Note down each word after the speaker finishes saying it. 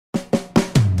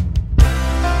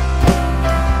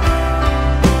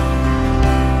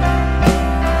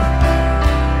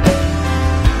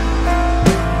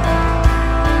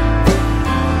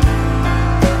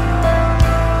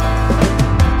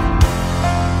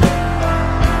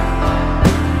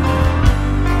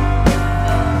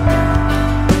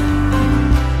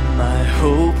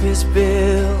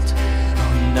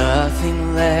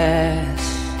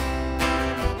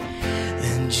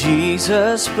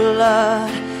Jesus' blood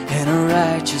and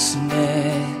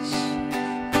righteousness.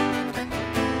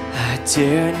 I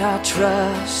dare not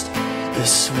trust the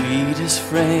sweetest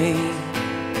frame,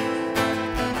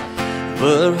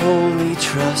 but wholly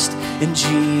trust in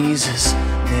Jesus'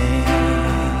 name.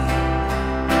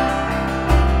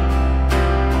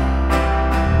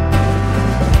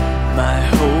 My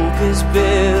hope is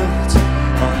built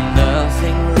on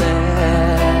nothing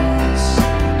less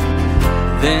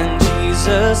than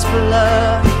Jesus'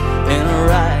 blood and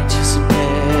righteousness.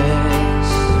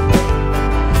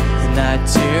 And I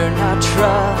dare not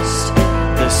trust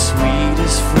the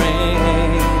sweetest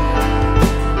frame,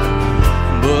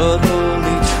 but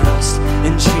wholly trust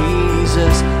in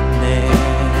Jesus'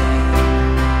 name.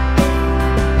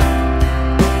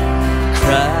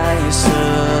 Christ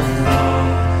alone,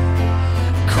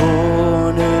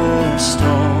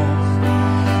 cornerstone,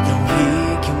 the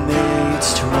weak and made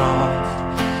strong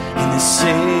in the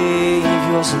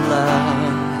Savior's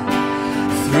love.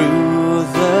 Through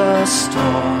the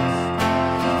storm,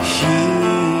 He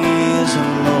is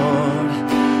Lord,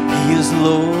 He is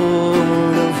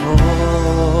Lord of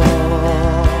all.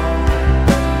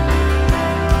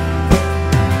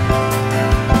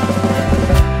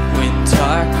 When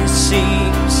darkness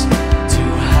seems to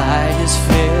hide His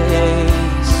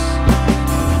face,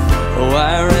 oh, I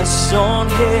rest on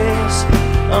His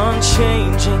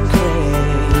unchanging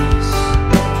grace.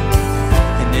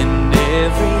 And in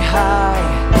every high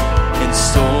and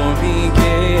stormy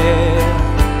gale,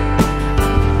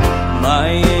 my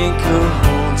anchor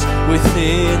holds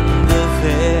within the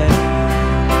veil.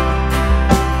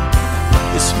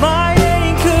 Yes, my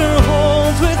anchor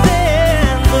holds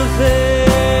within the veil.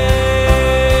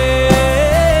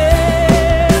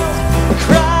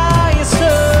 Christ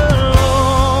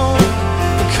alone,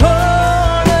 the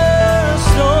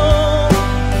cornerstone,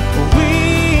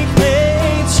 weak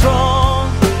made strong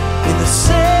in the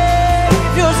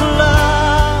Savior's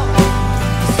love.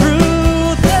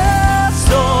 Through the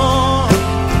storm,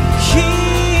 He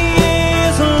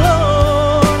is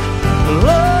Lord,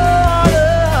 Lord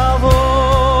of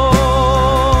all.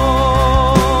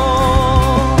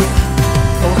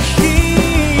 Oh, He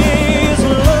is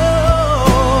Lord,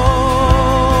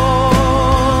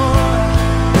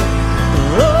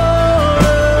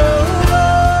 Lord of all.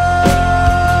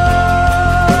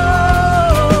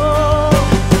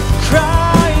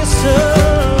 Christ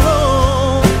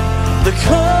alone, the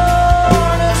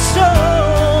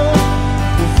cornerstone,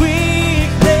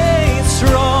 weak made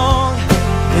strong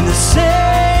in the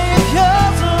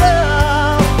Savior's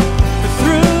love.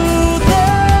 Through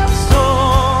the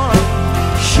storm,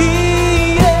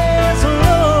 He is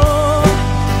Lord,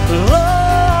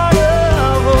 Lord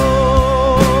of all.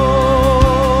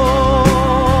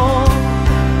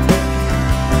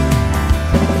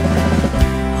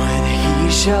 When He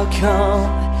shall come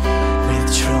with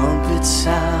trumpet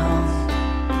sound,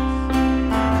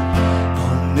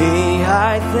 oh, may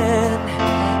I then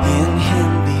in Him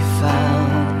be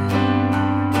found,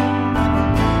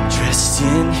 dressed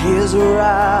in His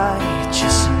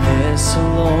righteousness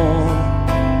alone,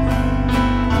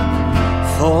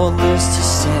 faultless to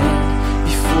stand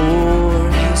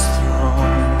before His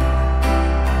throne.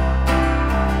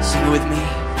 Sing it with me.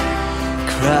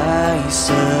 Christ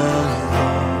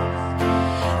alone,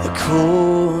 the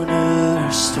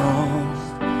cornerstone,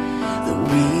 the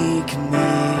weak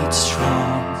made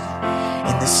strong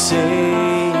in the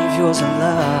Savior's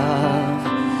love.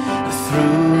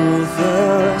 Through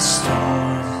the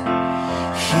storm,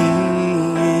 He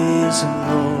is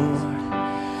Lord,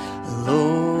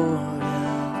 Lord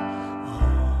of all.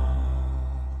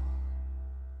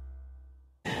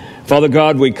 Father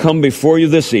God, we come before you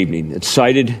this evening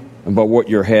excited about what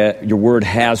your word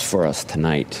has for us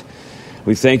tonight.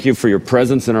 We thank you for your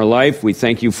presence in our life. We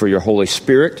thank you for your Holy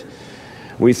Spirit.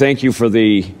 We thank you for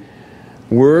the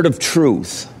word of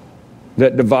truth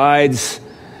that divides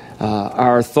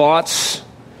our thoughts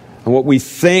and what we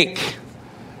think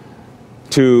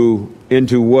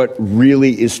into what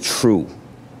really is true.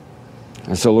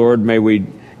 And so, Lord, may we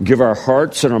give our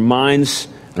hearts and our minds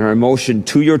and our emotion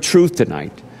to your truth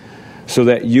tonight, so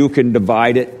that you can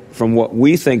divide it from what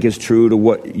we think is true to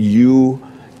what you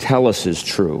tell us is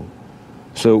true,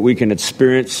 so that we can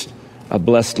experience a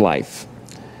blessed life,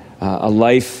 a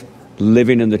life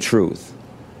living in the truth.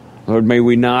 Lord, may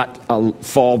we not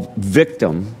fall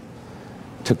victim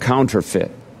to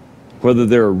counterfeit, whether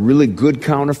they're a really good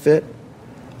counterfeit,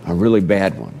 a really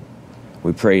bad one.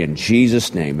 We pray in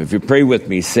Jesus' name. If you pray with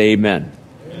me, say amen.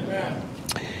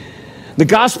 The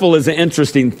gospel is an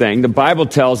interesting thing. The Bible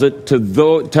tells us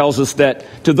that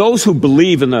to those who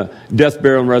believe in the death,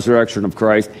 burial, and resurrection of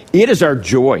Christ, it is our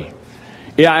joy.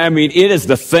 Yeah, I mean, it is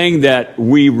the thing that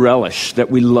we relish, that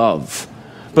we love.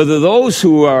 But to those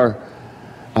who are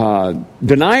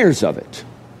deniers of it,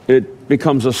 it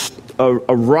becomes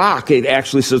a rock. It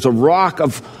actually says a rock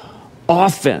of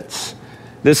offense.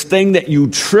 This thing that you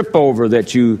trip over,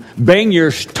 that you bang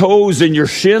your toes and your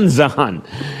shins on.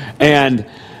 And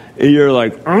you're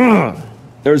like, ugh.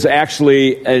 There's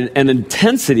actually an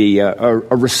intensity, a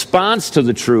response to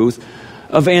the truth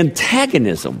of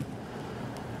antagonism.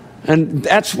 And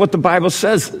that's what the Bible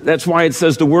says. That's why it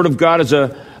says the Word of God is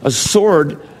a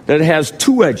sword that has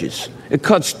two edges. It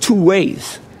cuts two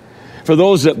ways. For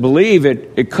those that believe,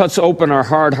 it cuts open our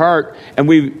hard heart and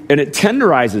it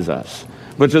tenderizes us.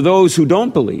 But to those who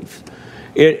don't believe,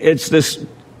 it's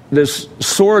this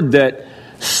sword that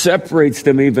separates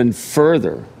them even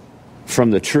further from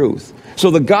the truth. So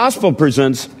the gospel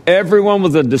presents everyone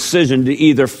with a decision to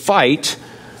either fight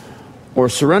or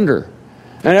surrender.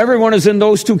 And everyone is in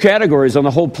those two categories on the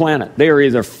whole planet. They are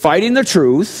either fighting the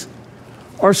truth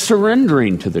or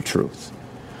surrendering to the truth.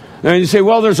 And you say,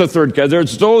 well, there's a third category.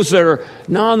 There's those that are,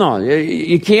 no,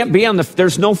 you can't be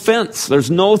there's no fence.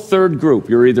 There's no third group.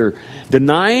 You're either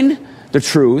denying the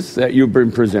truth that you've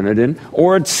been presented in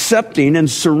or accepting and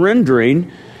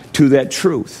surrendering to that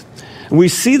truth. And we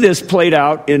see this played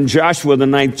out in Joshua, the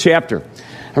 9th chapter.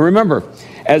 And remember,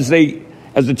 as the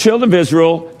children of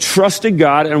Israel trusted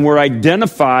God and were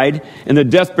identified in the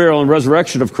death, burial, and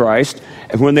resurrection of Christ,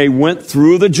 and when they went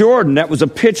through the Jordan, that was a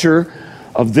picture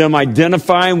of them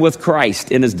identifying with Christ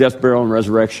in his death, burial, and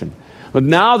resurrection. But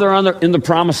now they're in the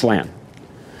promised land.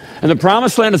 And the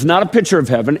promised land is not a picture of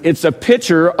heaven. It's a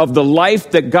picture of the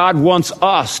life that God wants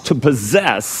us to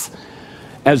possess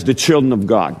as the children of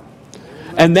God.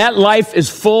 And that life is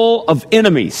full of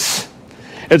enemies.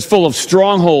 It's full of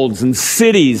strongholds and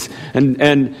cities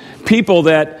and people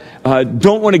that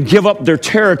don't want to give up their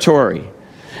territory.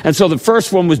 And so the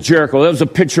first one was Jericho. That was a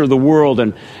picture of the world.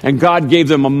 And God gave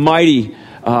them a mighty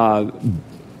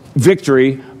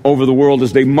victory over the world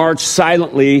as they marched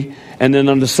silently. And then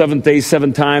on the seventh day,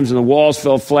 7 times, and the walls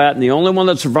fell flat. And the only one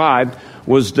that survived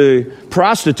was the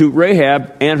prostitute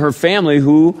Rahab and her family,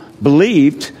 who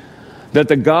believed that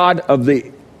the God of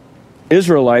the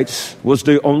Israelites was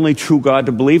the only true God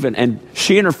to believe in. And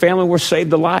she and her family were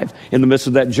saved alive in the midst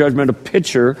of that judgment, a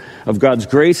picture of God's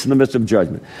grace in the midst of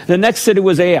judgment. The next city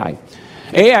was Ai.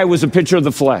 Ai was a picture of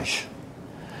the flesh.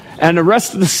 And the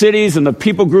rest of the cities and the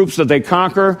people groups that they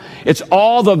conquer, it's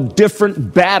all the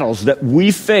different battles that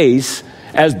we face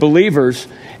as believers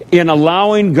in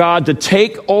allowing God to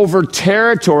take over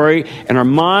territory in our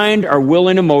mind, our will,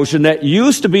 and emotion that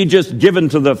used to be just given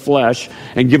to the flesh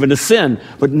and given to sin.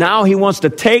 But now he wants to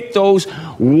take those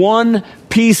one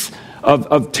piece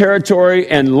of territory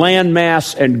and land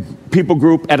mass and people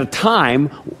group at a time,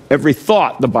 every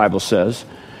thought, the Bible says,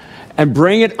 and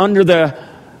bring it under the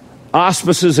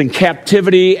auspices and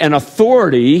captivity and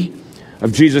authority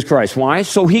of Jesus Christ. Why?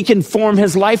 So he can form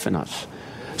his life in us.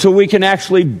 So we can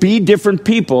actually be different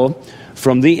people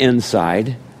from the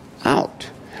inside out.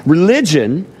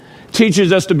 Religion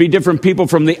teaches us to be different people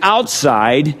from the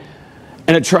outside,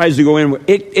 and it tries to go in.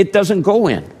 It doesn't go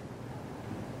in.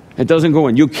 It doesn't go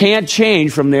in. You can't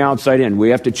change from the outside in. We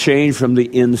have to change from the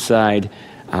inside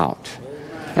out.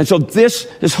 And so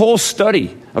this whole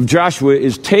study of Joshua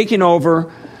is taking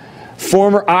over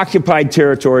former occupied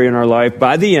territory in our life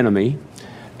by the enemy.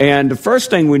 And the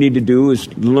first thing we need to do is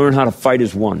learn how to fight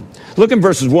as one. Look in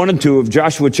verses 1 and 2 of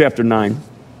Joshua chapter 9.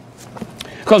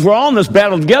 Because we're all in this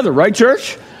battle together, right,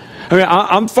 church? I mean,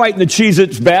 I'm fighting the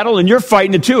Cheez-Its battle, and you're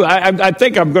fighting it too. I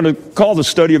think I'm going to call the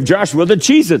study of Joshua the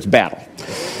Cheez-Its battle.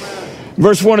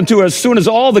 Verse 1 and 2, as soon as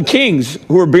all the kings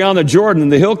who were beyond the Jordan in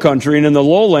the hill country and in the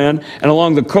lowland and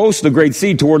along the coast of the great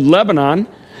sea toward Lebanon,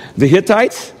 the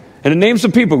Hittites, and it names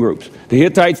some people groups. The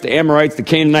Hittites, the Amorites, the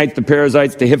Canaanites, the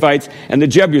Perizzites, the Hivites, and the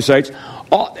Jebusites.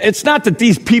 It's not that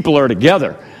these people are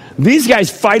together. These guys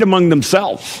fight among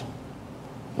themselves.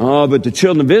 But the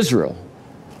children of Israel,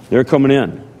 they're coming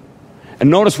in. And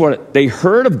notice what, they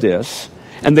heard of this,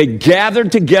 and they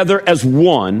gathered together as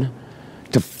one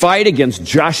to fight against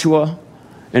Joshua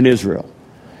and Israel.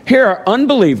 Here are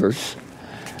unbelievers,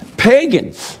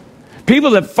 pagans, people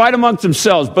that fight amongst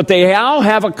themselves, but they now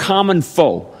have a common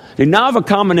foe. They now have a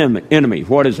common enemy.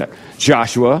 What is that?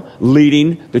 Joshua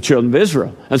leading the children of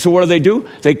Israel. And so what do?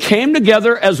 They came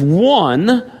together as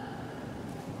one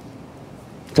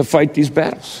to fight these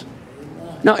battles.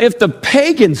 Now, if the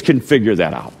pagans can figure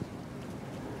that out,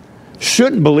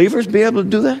 shouldn't believers be able to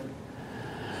do that?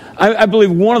 I believe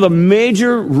one of the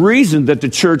major reasons that the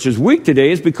church is weak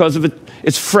today is because of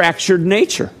its fractured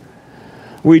nature.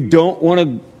 We don't want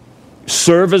to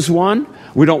serve as one.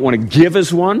 We don't want to give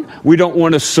as one. We don't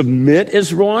want to submit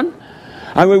as one.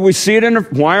 I mean, we see it in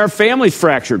why our family's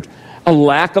fractured. A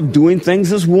lack of doing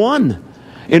things as one.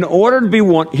 In order to be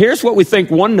one, here's what we think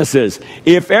oneness is.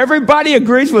 If everybody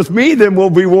agrees with me, then we'll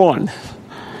be one.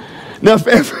 Now,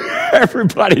 if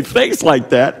everybody thinks like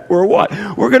that, we're what?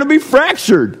 We're going to be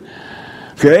fractured.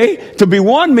 Okay? To be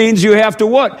one means you have to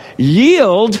what?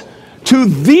 Yield to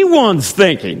the one's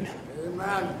thinking.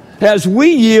 Amen. As we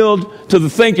yield to the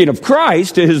thinking of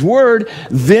Christ, to his word,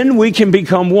 then we can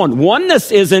become one.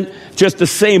 Oneness isn't just the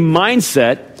same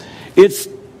mindset. It's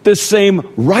the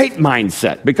same right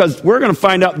mindset. Because we're going to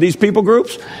find out these people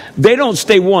groups, they don't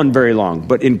stay one very long.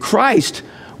 But in Christ,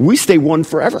 we stay one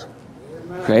forever.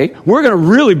 Okay? We're going to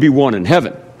really be one in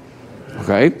heaven.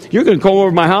 Okay? You're going to come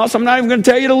over to my house. I'm not even going to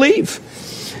tell you to leave.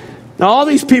 Now, all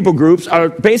these people groups are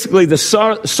basically the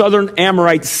southern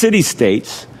Amorite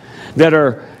city-states that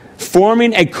are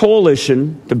forming a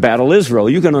coalition to battle Israel.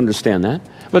 You can understand that.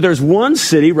 But there's one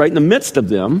city right in the midst of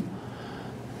them.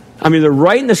 I mean, they're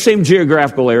right in the same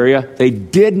geographical area. They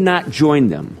did not join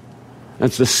them.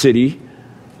 That's the city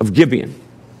of Gibeon.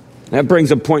 That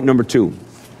brings up point number 2.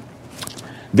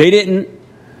 They didn't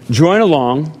join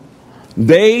along.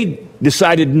 They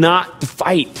decided not to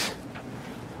fight.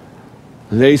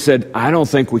 They said, I don't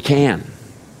think we can.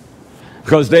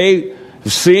 Because they've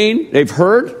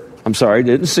heard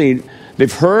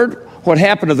what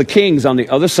happened to the kings on the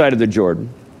other side of the Jordan.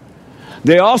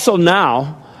 They also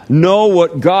now know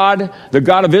what the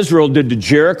God of Israel did to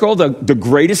Jericho, the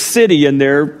greatest city in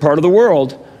their part of the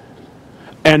world,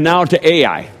 and now to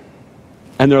Ai.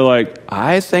 And they're like,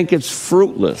 I think it's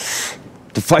fruitless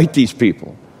to fight these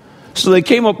people. So they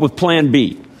came up with plan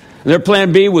B. And their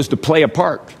plan B was to play a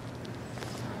part.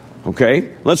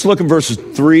 Okay? Let's look at verses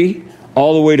 3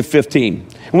 all the way to 15.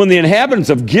 And when the inhabitants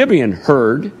of Gibeon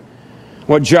heard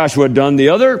what Joshua had done, the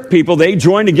other people, they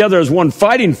joined together as one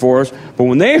fighting force. But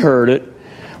when they heard it,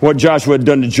 what Joshua had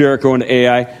done to Jericho and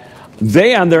Ai,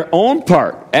 they on their own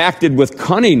part acted with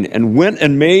cunning and went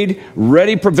and made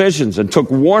ready provisions and took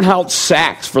worn out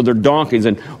sacks for their donkeys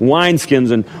and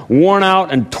wineskins and worn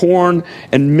out and torn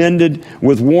and mended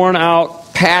with worn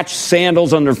out patched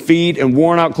sandals on their feet and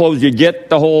worn out clothes. You get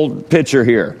the whole picture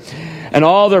here. And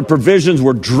all their provisions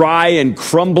were dry and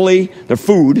crumbly, their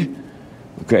food.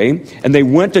 Okay? And they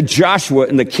went to Joshua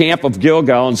in the camp of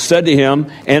Gilgal and said to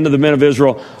him and to the men of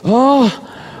Israel,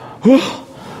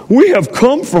 we have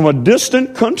come from a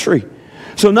distant country,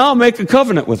 so now make a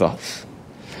covenant with us.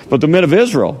 But the men of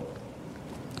Israel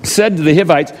said to the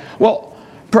Hivites, well,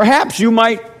 perhaps you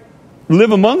might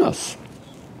live among us.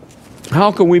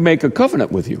 How can we make a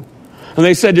covenant with you? And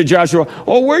they said to Joshua,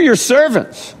 oh, we're your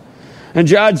servants. And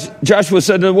Joshua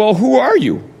said to them, well, who are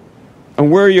you?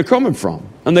 And where are you coming from?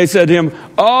 And they said to him,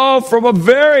 oh, from a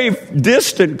very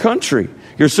distant country.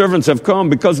 Your servants have come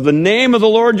because of the name of the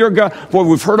Lord your God. Boy,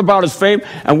 we've heard about his fame,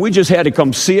 and we just had to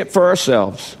come see it for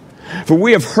ourselves. For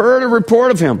we have heard a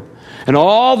report of him, and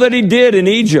all that he did in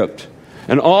Egypt,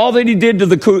 and all that he did to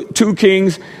the 2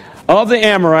 kings of the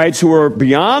Amorites who were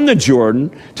beyond the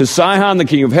Jordan, to Sihon the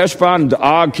king of Heshbon, and to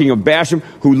Og king of Bashan,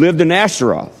 who lived in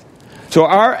Ashtaroth. So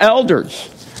our elders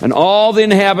and all the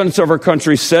inhabitants of our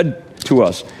country said to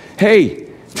us, hey,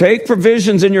 take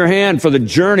provisions in your hand for the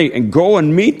journey and go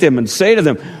and meet them and say to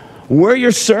them, we're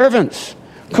your servants.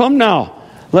 Come now,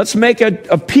 let's make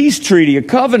a peace treaty, a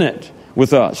covenant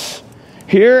with us.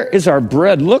 Here is our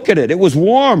bread. Look at it. It was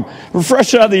warm. We're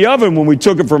fresh out of the oven when we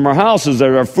took it from our houses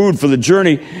as our food for the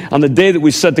journey on the day that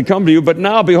we set to come to you. But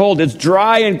now, behold, it's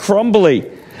dry and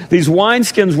crumbly. These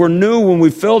wineskins were new when we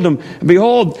filled them. And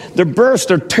behold, they're burst,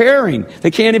 they're tearing.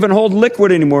 They can't even hold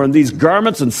liquid anymore. And these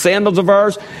garments and sandals of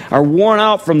ours are worn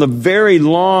out from the very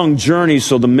long journey.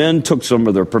 So the men took some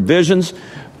of their provisions,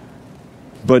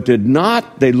 but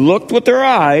they looked with their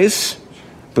eyes,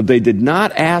 but they did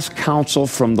not ask counsel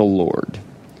from the Lord.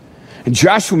 And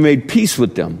Joshua made peace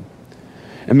with them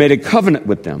and made a covenant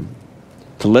with them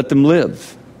to let them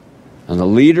live. And the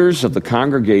leaders of the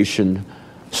congregation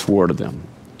swore to them.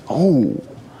 Oh,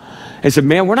 they said,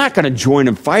 man, we're not going to join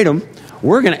and fight them.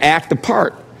 We're going to act the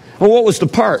part. Well, what was the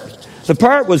part? The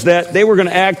part was that they were going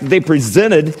to act, they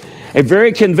presented a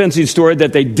very convincing story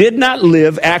that they did not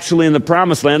live actually in the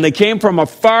promised land. They came from a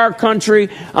far country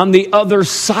on the other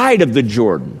side of the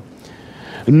Jordan.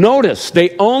 Notice,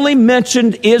 they only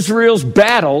mentioned Israel's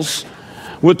battles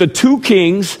with the 2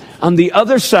 kings on the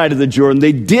other side of the Jordan.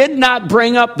 They did not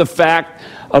bring up the fact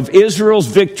of Israel's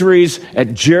victories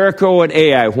at Jericho and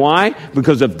Ai. Why?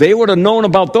 Because if they would have known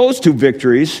about those 2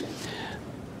 victories,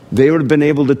 they would have been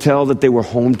able to tell that they were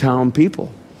hometown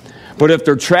people. But if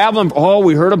they're traveling, oh,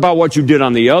 we heard about what you did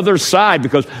on the other side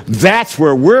because that's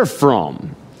where we're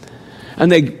from.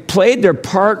 And they played their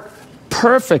part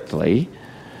perfectly,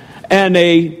 and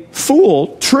a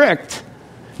fool tricked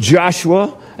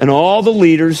Joshua and all the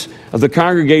leaders of the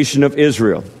congregation of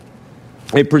Israel.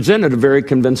 They presented a very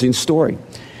convincing story.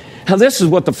 Now, this is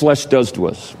what the flesh does to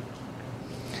us.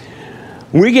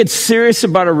 When we get serious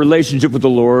about our relationship with the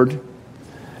Lord,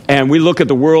 and we look at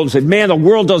the world and say, man, the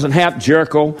world doesn't have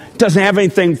Jericho, doesn't have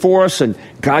anything for us, and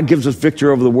God gives us victory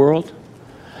over the world.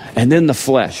 And then the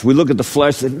flesh. We look at the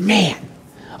flesh and say, man,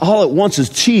 all it wants is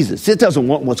Jesus. It doesn't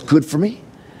want what's good for me.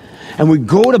 And we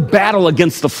go to battle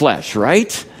against the flesh,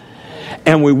 right?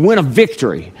 And we win a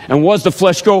victory. And what does the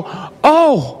flesh go?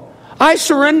 Oh, I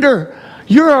surrender.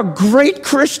 You're a great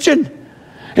Christian.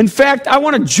 In fact, I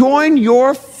want to join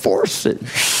your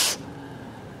forces.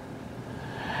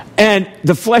 And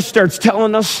the flesh starts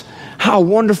telling us how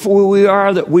wonderful we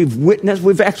are, that we've witnessed,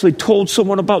 we've actually told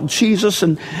someone about Jesus,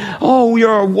 and oh,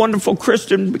 you're a wonderful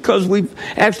Christian because we've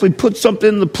actually put something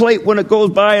in the plate when it goes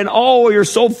by, and oh, you're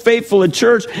so faithful at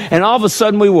church. And all of a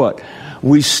sudden we what?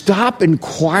 We stop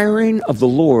inquiring of the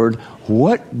Lord,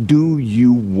 what do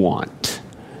you want?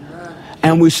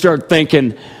 And we start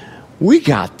thinking, we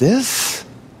got this.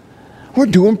 We're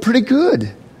doing pretty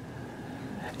good.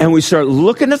 And we start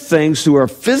looking at things through our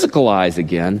physical eyes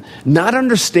again, not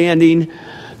understanding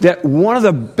that one of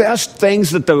the best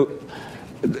things that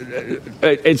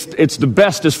it's the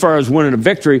best as far as winning a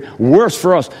victory, worse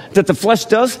for us, that the flesh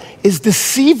does is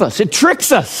deceive us. It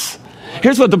tricks us.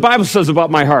 Here's what the Bible says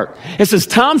about my heart. It says,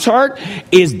 Tom's heart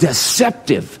is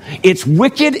deceptive. It's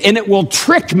wicked and it will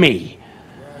trick me.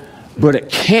 But it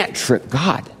can't trick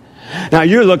God. Now,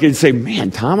 you're looking and say,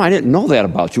 man, Tom, I didn't know that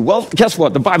about you. Well, guess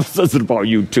what? The Bible says it about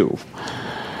you, too.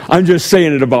 I'm just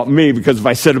saying it about me because if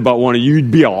I said it about one of you,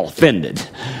 you'd be all offended.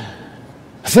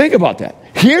 Think about that.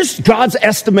 Here's God's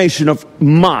estimation of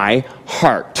my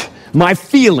heart, my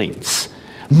feelings,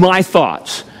 my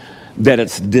thoughts, that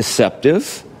it's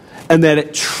deceptive and that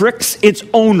it tricks its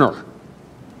owner,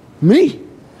 me.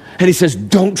 And he says,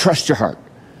 don't trust your heart.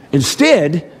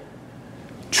 Instead,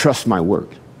 trust my word.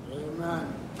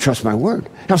 Trust my word.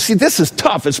 Now, see, this is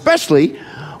tough, especially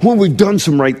when we've done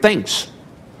some right things.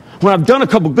 When I've done a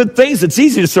couple good things, it's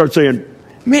easy to start saying,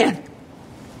 man,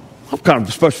 I'm kind of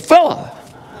a special fella.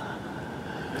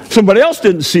 Somebody else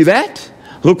didn't see that.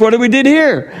 Look what we did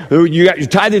here. You got your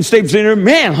tithing statements in there.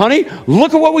 Man, honey,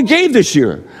 look at what we gave this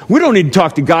year. We don't need to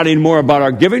talk to God anymore about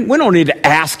our giving. We don't need to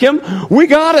ask him. We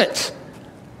got it.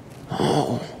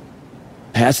 Oh,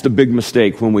 that's the big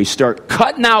mistake when we start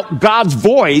cutting out God's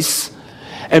voice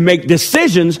and make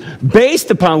decisions based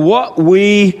upon what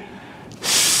we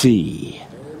see.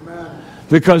 Amen.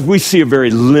 Because we see a very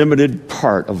limited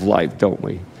part of life, don't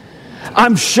we?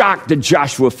 I'm shocked that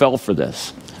Joshua fell for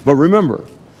this. But remember,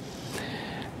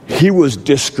 he was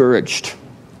discouraged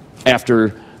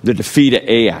after the defeat at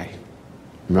Ai.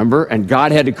 Remember? And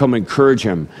God had to come encourage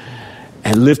him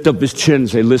and lift up his chin and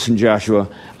say, listen, Joshua,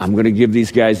 I'm going to give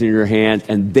these guys in your hand.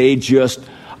 And they just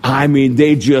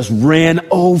ran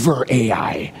over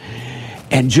Ai.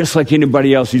 And just like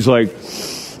anybody else, he's like,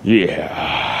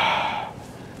 yeah,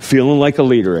 feeling like a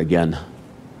leader again.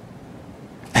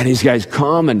 And these guys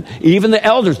come, and even the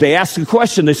elders, they ask the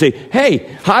question. They say,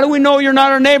 hey, how do we know you're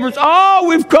not our neighbors? Oh,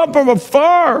 we've come from a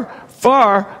far,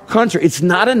 far country. It's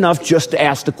not enough just to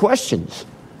ask the questions.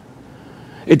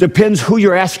 It depends who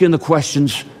you're asking the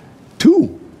questions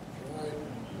to.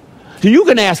 So you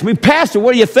can ask me, Pastor,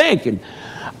 what do you think? And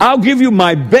I'll give you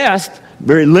my best,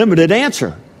 very limited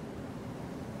answer.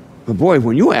 But boy,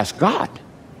 when you ask God,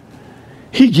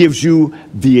 he gives you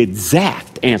the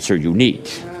exact answer you need.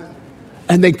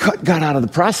 And they cut God out of the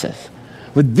process.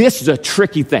 But this is a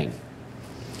tricky thing.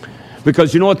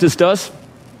 Because you know what this does?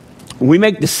 We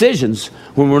make decisions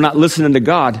when we're not listening to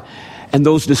God, and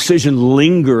those decisions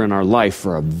linger in our life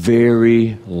for a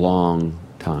very long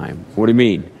time. What do you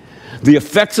mean? The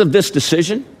effects of this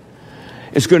decision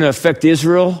is going to affect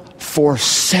Israel for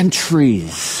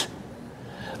centuries.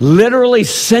 Literally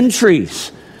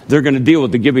centuries. They're going to deal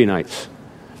with the Gibeonites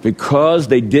because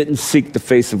they didn't seek the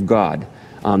face of God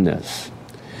on this.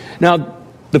 Now,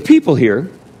 the people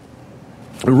here,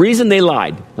 the reason they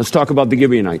lied, let's talk about the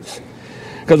Gibeonites.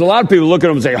 Because a lot of people look at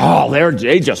them and say, oh,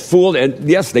 they just fooled. And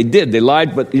yes, they did. They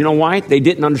lied. But you know why? They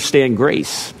didn't understand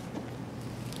grace.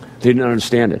 They didn't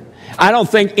understand it. I don't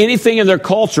think anything in their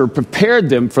culture prepared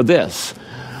them for this.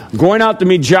 Going out to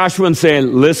meet Joshua and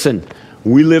saying, listen,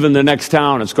 we live in the next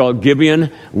town. It's called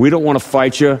Gibeon. We don't want to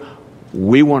fight you.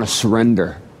 We want to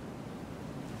surrender.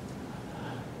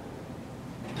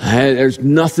 There's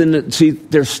nothing. See,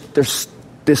 they're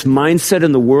this mindset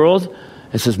in the world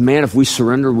that says, man, if we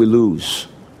surrender, we lose.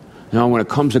 Now, when it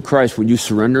comes to Christ, when you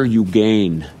surrender, you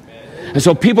gain. And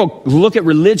so people look at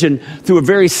religion through a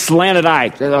very slanted eye.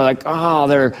 They're like,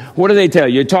 what do they tell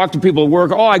you? You talk to people at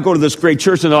work, I go to this great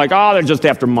church, and they're like, they're just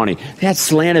after money. That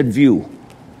slanted view.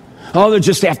 They're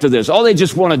just after this. They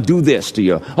just want to do this to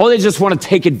you. They just want to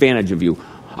take advantage of you.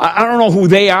 I don't know who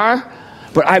they are,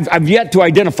 but I've yet to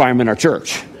identify them in our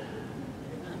church.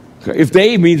 If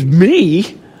they means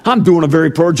me, I'm doing a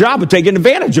very poor job of taking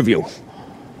advantage of you.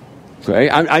 Okay,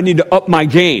 I need to up my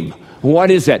game.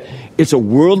 What is that? It's a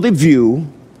worldly view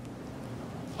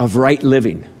of right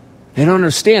living. They don't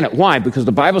understand it. Why? Because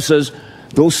the Bible says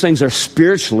those things are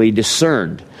spiritually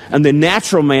discerned, and the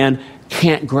natural man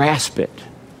can't grasp it.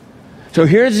 So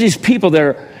here's these people that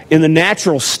are in the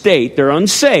natural state. They're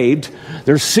unsaved.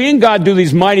 They're seeing God do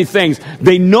these mighty things.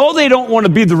 They know they don't want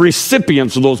to be the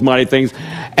recipients of those mighty things,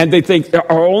 and they think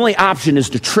our only option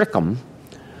is to trick them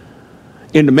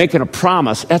into making a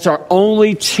promise. That's our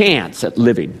only chance at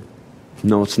living.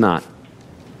 No, it's not.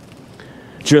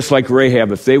 Just like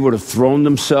Rahab, if they would have thrown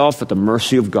themselves at the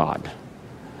mercy of God,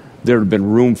 there would have been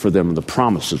room for them in the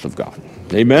promises of God.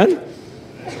 Amen?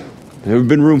 There would have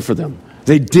been room for them.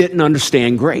 They didn't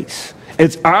understand grace.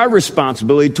 It's our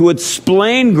responsibility to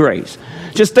explain grace.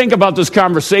 Just think about this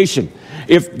conversation.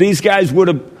 If these guys would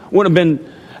have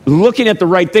been looking at the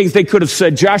right things, they could have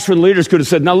said, Joshua and the leaders could have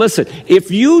said, now listen,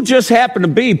 if you just happen to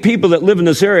be people that live in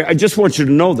this area, I just want you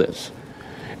to know this.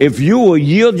 If you will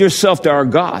yield yourself to our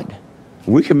God,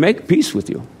 we can make peace with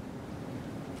you.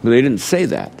 But they didn't say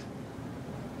that.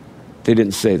 They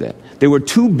didn't say that. They were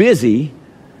too busy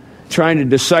trying to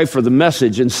decipher the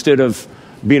message instead of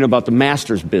being about the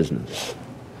master's business.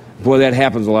 Boy, that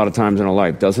happens a lot of times in our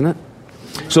life, doesn't it?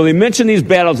 So they mention these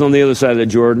battles on the other side of the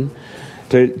Jordan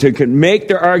to make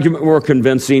their argument more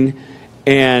convincing.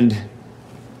 And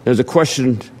there's a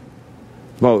question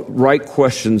about right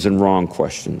questions and wrong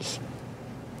questions.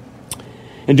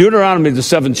 In Deuteronomy, the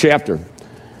 7th chapter,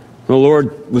 the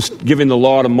Lord was giving the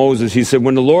law to Moses. He said,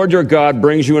 when the Lord your God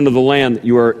brings you into the land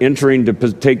you are entering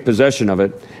to take possession of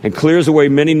it, and clears away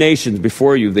many nations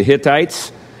before you, the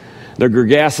Hittites, the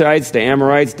Girgashites, the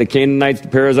Amorites, the Canaanites, the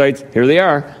Perizzites, here they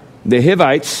are, the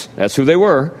Hivites, that's who they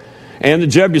were, and the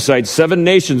Jebusites, 7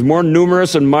 nations more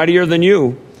numerous and mightier than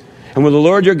you. And when the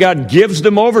Lord your God gives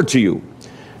them over to you,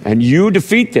 and you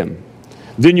defeat them,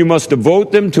 then you must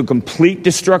devote them to complete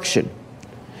destruction.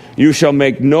 You shall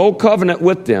make no covenant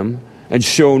with them and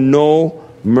show no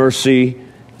mercy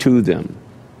to them.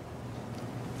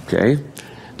 Okay?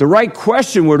 The right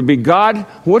question would be, God,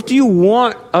 what do you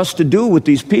want us to do with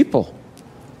these people?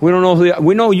 We don't know who they are.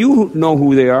 We know you know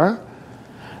who they are.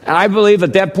 And I believe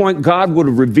at that point, God would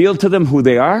have revealed to them who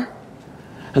they are.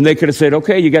 And they could have said,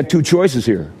 okay, you got 2 choices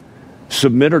here.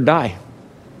 Submit or die.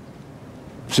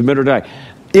 Submit or die.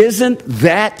 Isn't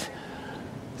that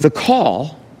the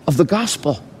call of the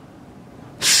gospel?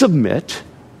 Submit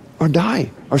or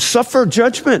die, or suffer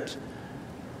judgment.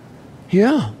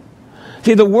 Yeah.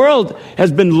 See, the world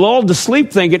has been lulled to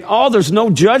sleep thinking, there's no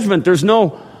judgment. There's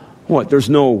no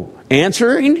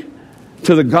answering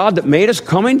to the God that made us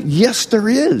coming? Yes, there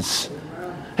is.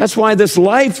 That's why this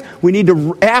life, we need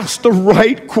to ask the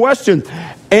right questions.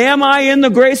 Am I in the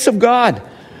grace of God?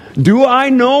 Do I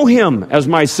know Him as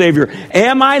my Savior?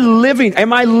 Am I living?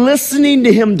 Am I listening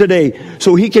to Him today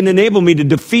so He can enable me to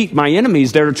defeat my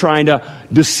enemies that are trying to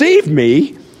deceive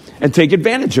me and take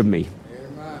advantage of me?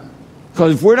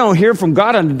 Because if we don't hear from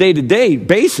God on a day-to-day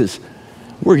basis,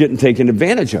 we're getting taken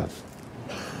advantage of.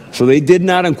 So they did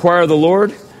not inquire of the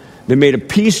Lord. They made a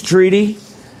peace treaty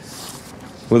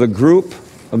with a group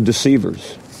of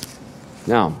deceivers.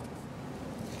 Now,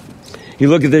 you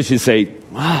look at this, you say,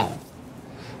 wow,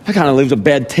 that kind of leaves a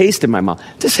bad taste in my mouth.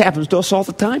 This happens to us all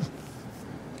the time.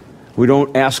 We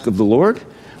don't ask of the Lord.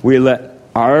 We let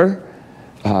our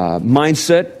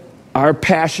mindset, our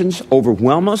passions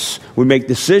overwhelm us. We make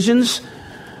decisions.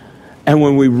 And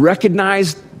when we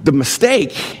recognize the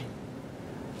mistake,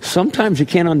 sometimes you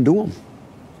can't undo them.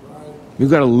 You've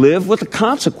got to live with the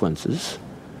consequences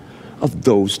of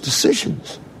those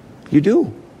decisions. You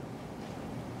do.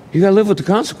 You got to live with the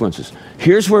consequences.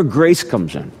 Here's where grace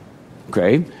comes in.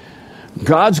 Okay?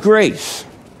 God's grace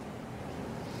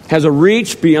has a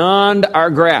reach beyond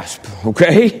our grasp.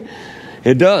 Okay?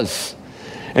 It does.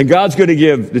 And God's going to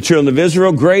give the children of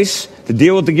Israel grace to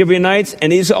deal with the Gibeonites,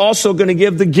 and He's also going to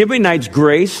give the Gibeonites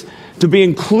grace to be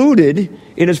included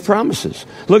in His promises.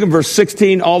 Look at verse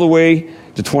 16 all the way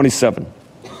to 27.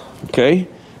 Okay?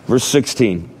 Verse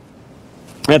 16.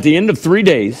 At the end of 3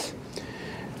 days,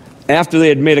 after they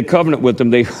had made a covenant with them,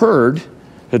 they heard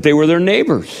that they were their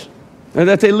neighbors. and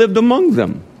that they lived among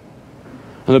them.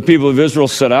 And the people of Israel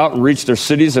set out and reached their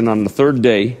cities, and on the third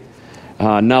day,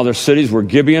 now their cities were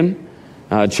Gibeon,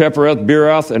 Chepherath,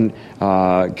 Beeroth, and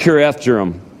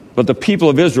Kiriath-jearim. But the people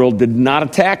of Israel did not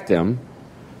attack them,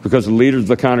 because the leaders of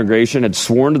the congregation had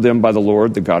sworn to them by the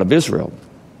Lord, the God of Israel.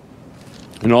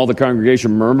 And all the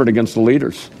congregation murmured against the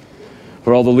leaders.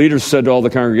 But all the leaders said to all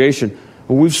the congregation,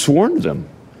 well, we've sworn to them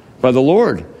by the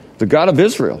Lord, the God of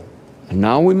Israel, and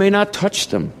now we may not touch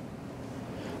them.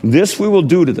 This we will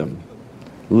do to them.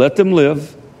 Let them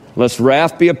live, lest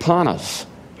wrath be upon us,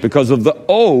 because of the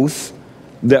oath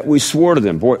that we swore to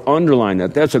them. Boy, underline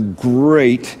that. That's a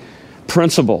great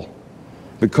principle.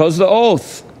 Because of the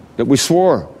oath that we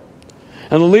swore.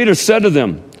 And the leaders said to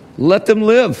them, let them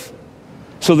live,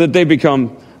 so that they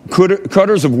become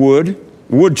cutters of wood,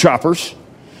 wood choppers,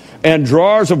 and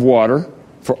drawers of water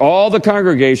for all the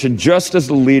congregation, just as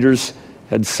the leaders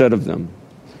had said of them.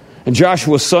 And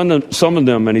Joshua summoned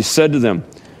them, and he said to them,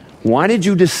 why did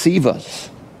you deceive us,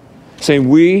 saying,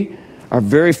 we are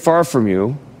very far from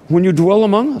you when you dwell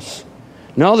among us?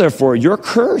 Now, therefore, you're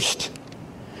cursed.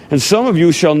 And some of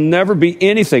you shall never be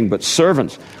anything but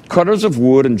servants, cutters of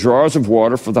wood and drawers of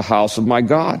water for the house of my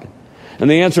God. And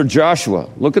they answered Joshua,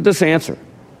 look at this answer,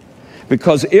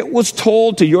 because it was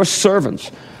told to your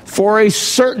servants for a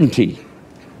certainty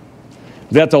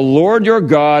that the Lord your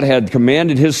God had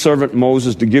commanded his servant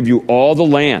Moses to give you all the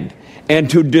land and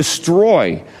to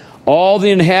destroy all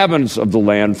the inhabitants of the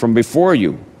land from before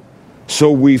you.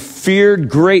 So we feared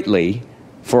greatly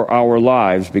for our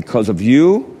lives because of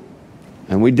you,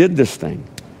 and we did this thing.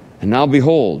 And now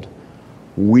behold,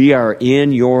 we are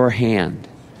in your hand.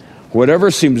 Whatever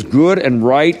seems good and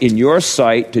right in your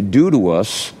sight to do to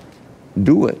us,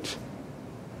 do it.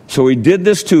 So he did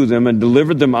this to them and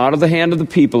delivered them out of the hand of the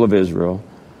people of Israel.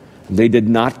 They did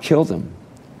not kill them.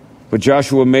 But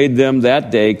Joshua made them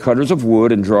that day cutters of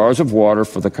wood and drawers of water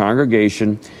for the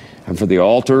congregation and for the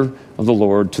altar of the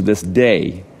Lord to this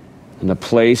day in the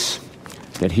place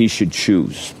that he should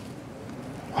choose.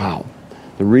 Wow.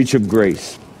 The reach of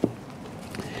grace.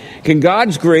 Can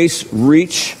God's grace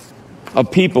reach a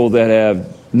people that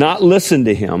have not listened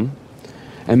to him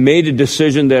and made a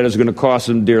decision that is going to cost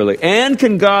them dearly? And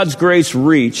can God's grace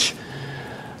reach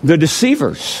the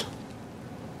deceivers?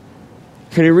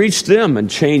 Can he reach them and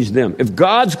change them? If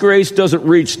God's grace doesn't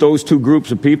reach those two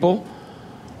groups of people,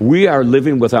 we are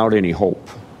living without any hope.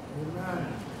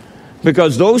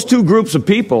 Because those two groups of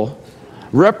people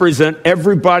represent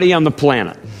everybody on the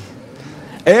planet.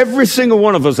 Every single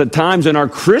one of us at times in our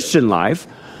Christian life,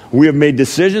 we have made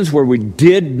decisions where we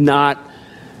did not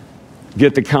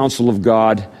get the counsel of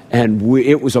God, and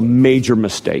it was a major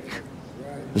mistake.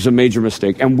 It was a major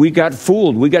mistake. And we got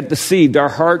fooled. We got deceived. Our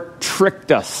heart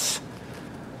tricked us.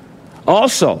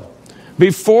 Also,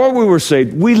 before we were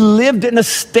saved, we lived in a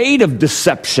state of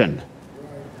deception.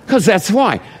 Because that's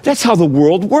why. That's how the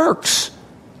world works.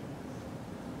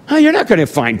 You're not going to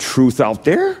find truth out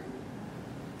there.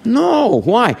 No.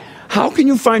 Why? How can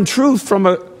you find truth from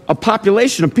a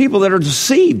population of people that are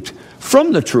deceived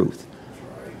from the truth?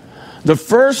 The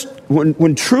first,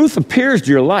 when truth appears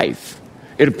to your life,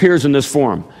 it appears in this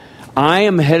form. I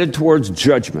am headed towards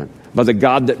judgment by the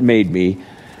God that made me,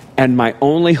 and my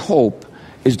only hope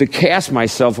is to cast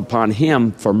myself upon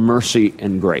him for mercy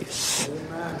and grace.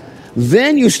 Amen.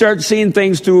 Then you start seeing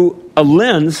things through a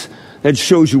lens that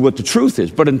shows you what the truth is.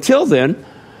 But until then,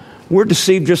 we're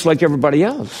deceived just like everybody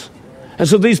else. And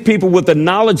so these people, with the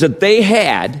knowledge that they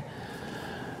had,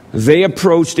 they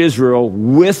approached Israel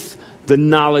with the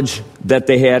knowledge that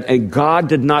they had, and God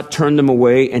did not turn them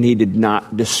away, and he did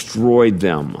not destroy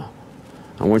them.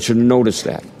 I want you to notice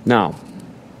that. Now,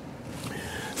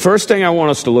 first thing I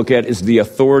want us to look at is the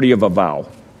authority of a vow.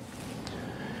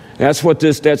 That's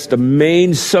the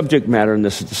main subject matter in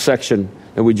this section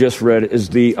that we just read, is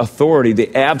the authority,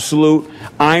 the absolute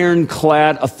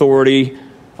ironclad authority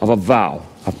of a vow,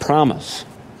 a promise.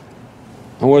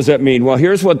 And what does that mean? Well,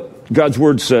 here's what God's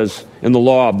word says in the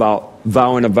law about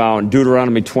vowing a vow in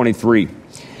Deuteronomy 23.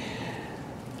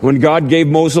 When God gave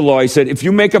Moses the law, he said, if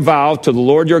you make a vow to the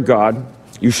Lord your God,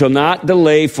 you shall not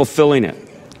delay fulfilling it.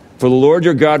 For the Lord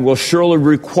your God will surely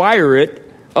require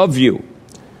it of you,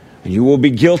 and you will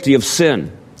be guilty of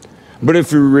sin. But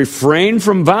if you refrain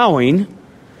from vowing,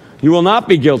 you will not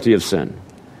be guilty of sin.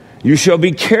 You shall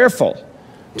be careful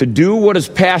to do what is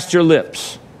past your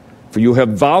lips, for you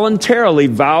have voluntarily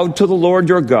vowed to the Lord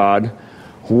your God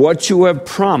what you have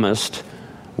promised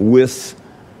with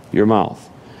your mouth.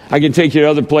 I can take you to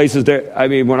other places.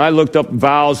 When I looked up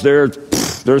vows,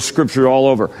 there's scripture all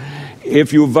over.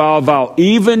 If you vow a vow,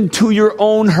 even to your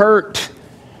own hurt,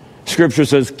 Scripture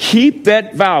says, keep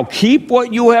that vow. Keep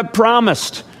what you have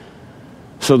promised.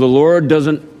 So the Lord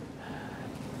doesn't,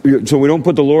 so we don't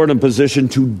put the Lord in position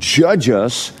to judge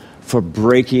us for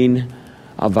breaking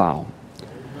a vow.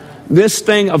 This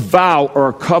thing, a vow or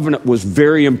a covenant, was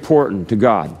very important to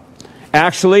God.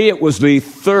 Actually, it was the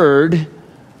third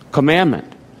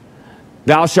commandment.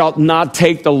 Thou shalt not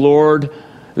take the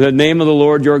name of the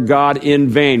Lord your God in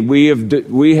vain.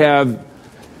 We have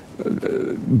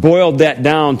boiled that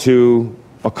down to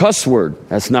a cuss word.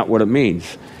 That's not what it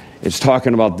means. It's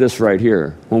talking about this right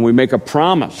here. When we make a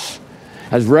promise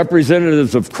as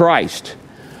representatives of Christ,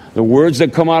 the words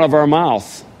that come out of our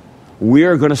mouth, we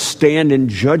are going to stand in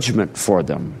judgment for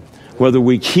them, whether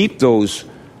we keep those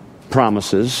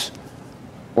promises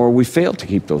or we fail to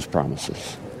keep those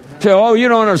promises. Say, oh, you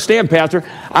don't understand, Pastor.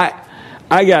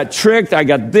 I got tricked, I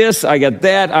got this, I got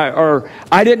that, or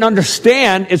I didn't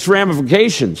understand its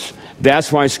ramifications.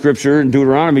 That's why Scripture in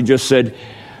Deuteronomy just said,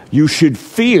 you should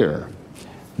fear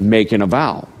making a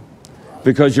vow,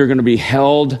 because you're going to be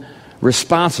held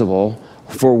responsible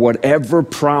for whatever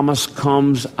promise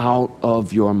comes out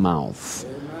of your mouth.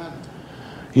 Amen.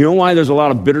 You know why there's a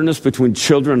lot of bitterness between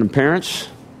children and parents?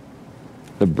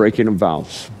 The breaking of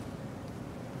vows.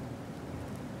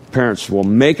 Parents will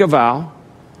make a vow.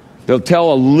 They'll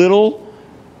tell a little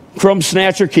crumb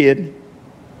snatcher kid,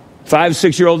 5,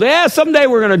 6-year-old, someday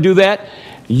we're going to do that.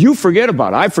 You forget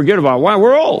about it. I forget about it. Why?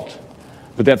 We're old.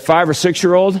 But that 5 or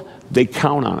 6-year-old, they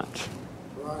count on it.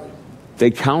 Right.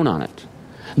 They count on it.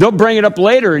 They'll bring it up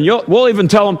later, and we'll even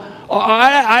tell them, oh,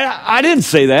 I didn't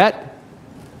say that.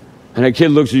 And that kid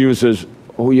looks at you and says,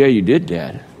 oh, yeah, you did,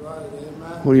 Dad. Right,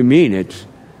 what do you mean?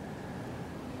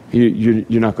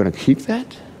 You're not going to keep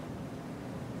that?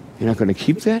 You're not going to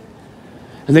keep that?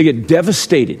 And they get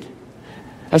devastated.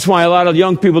 That's why a lot of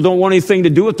young people don't want anything to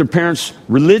do with their parents'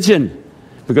 religion.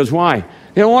 Because why?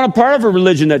 They don't want a part of a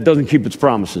religion that doesn't keep its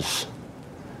promises.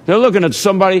 They're looking at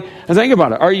somebody, and think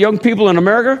about it. Our young people in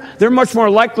America, they're much more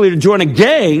likely to join a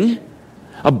gang,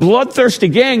 a bloodthirsty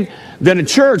gang, than a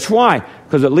church. Why?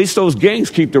 Because at least those gangs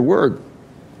keep their word.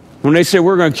 When they say,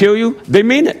 we're going to kill you, they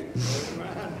mean it.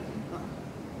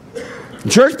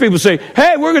 Church people say,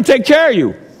 hey, we're going to take care of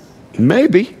you.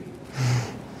 Maybe.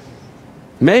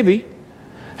 Maybe.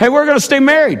 Hey, we're going to stay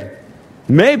married.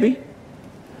 Maybe.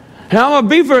 Hey, I'm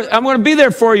going to be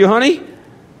there for you, honey.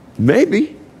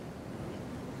 Maybe.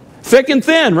 Thick and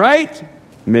thin, right?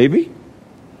 Maybe.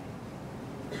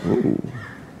 Ooh.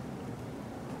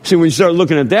 See, when you start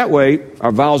looking at it that way,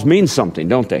 our vows mean something,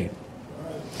 don't they?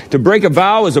 To break a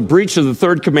vow is a breach of the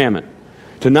third commandment.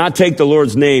 To not take the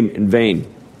Lord's name in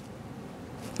vain.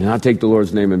 To not take the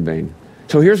Lord's name in vain.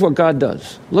 So here's what God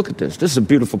does. Look at this. This is a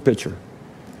beautiful picture.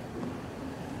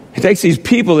 He takes these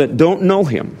people that don't know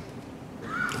Him.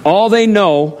 All they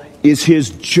know is His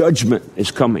judgment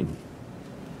is coming.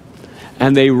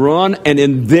 And they run, and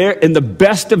in the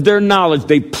best of their knowledge,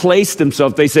 they place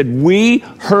themselves. They said, we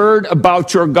heard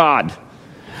about your God.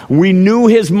 We knew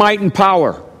His might and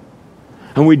power.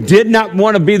 And we did not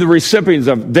want to be the recipients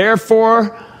of it.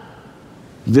 Therefore,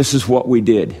 this is what we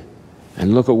did.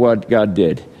 And look at what God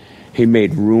did. He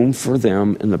made room for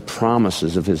them in the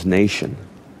promises of His nation.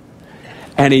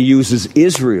 And He uses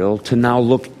Israel to now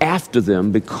look after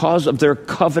them because of their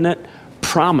covenant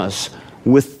promise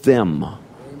with them.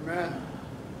 Amen.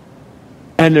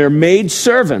 And they're made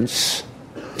servants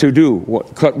to do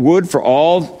what? Cut wood for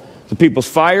all the people's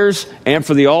fires and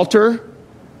for the altar,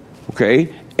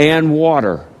 okay, and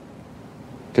water.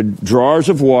 To drawers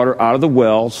of water out of the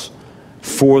wells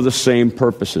for the same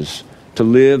purposes. To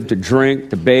live, to drink,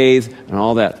 to bathe, and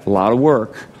all that. A lot of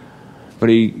work. But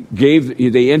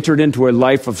they entered into a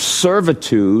life of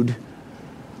servitude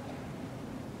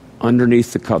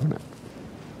underneath the covenant.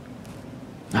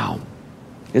 Now,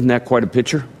 isn't that quite a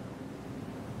picture?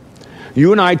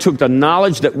 You and I took the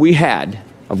knowledge that we had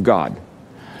of God,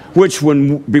 which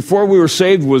before we were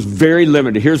saved was very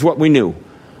limited. Here's what we knew.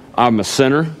 I'm a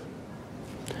sinner.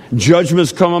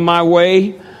 Judgment's coming my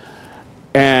way.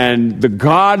 And the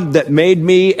God that made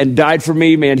me and died for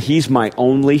me, man, He's my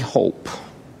only hope.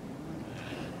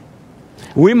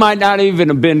 We might not even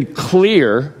have been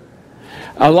clear.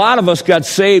 A lot of us got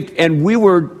saved and we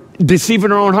were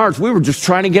deceiving our own hearts. We were just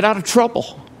trying to get out of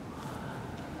trouble.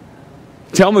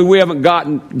 Tell me we haven't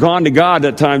gone to God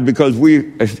that time because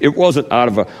it wasn't out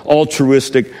of an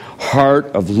altruistic heart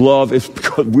of love. It's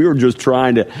because we were just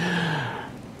trying to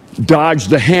dodge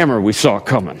the hammer we saw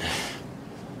coming.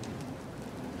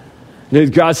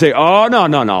 Did God say, oh,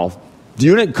 no.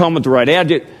 You didn't come with the right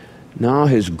attitude. No,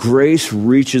 His grace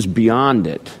reaches beyond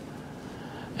it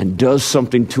and does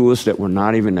something to us that we're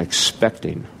not even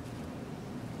expecting.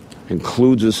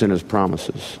 includes us in his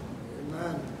promises.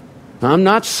 Now, I'm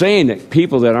not saying that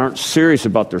people that aren't serious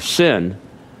about their sin,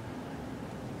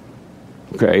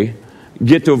 okay,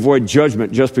 get to avoid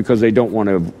judgment just because they don't want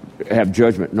to have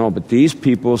judgment. No, but these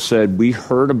people said, we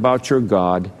heard about your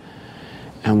God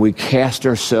and we cast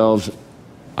ourselves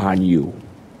on you.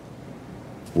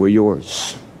 We're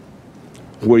yours.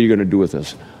 What are you going to do with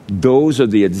us? Those are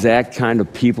the exact kind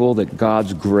of people that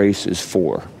God's grace is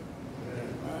for.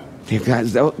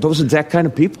 Those exact kind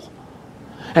of people.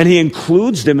 And he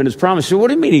includes them in his promise. So what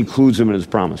do you mean he includes them in his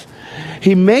promise?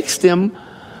 He makes them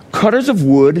cutters of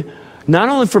wood, not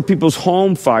only for people's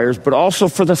home fires, but also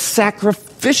for the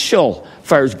sacrificial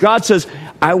fires. God says,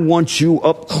 I want you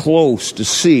up close to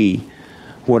see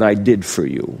what I did for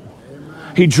you.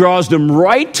 He draws them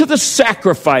right to the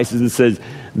sacrifices and says,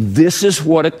 this is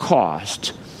what it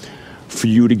cost for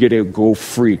you to get a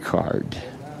go-free card.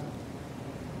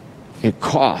 It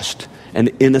cost an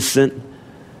innocent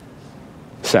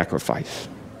sacrifice.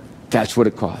 That's what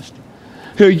it cost.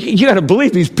 You got to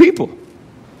believe these people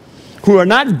who are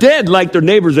not dead like their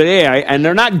neighbors at AI, and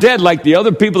they're not dead like the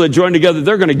other people that join together.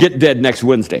 They're going to get dead next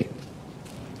Wednesday.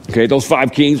 Okay, those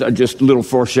 5 kings are just a little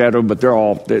foreshadowed, but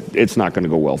it's not going to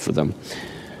go well for them.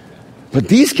 But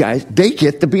these guys, they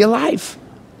get to be alive.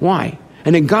 Why?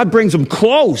 And then God brings them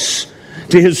close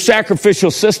to his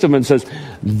sacrificial system and says,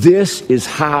 this is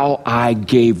how I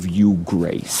gave you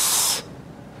grace.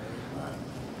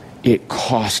 It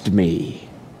cost me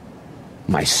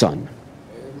my son.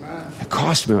 It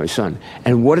cost me my son.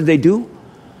 And what did they do?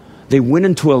 They went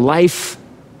into a life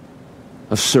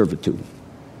of servitude.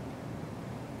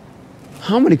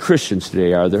 How many Christians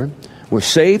today are there? We're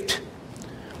saved,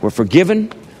 we're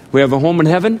forgiven, we have a home in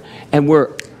heaven, and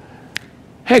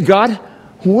hey God,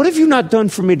 what have you not done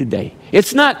for me today?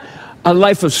 It's not a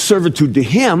life of servitude to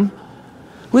him.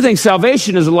 We think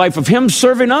salvation is a life of him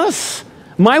serving us.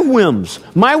 My whims,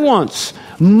 my wants,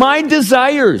 my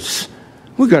desires.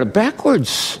 We got it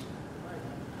backwards.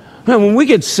 And when we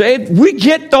get saved, we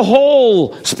get the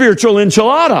whole spiritual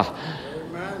enchilada.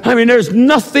 I mean, there's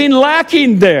nothing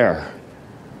lacking there.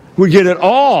 We get it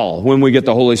all when we get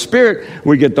the Holy Spirit.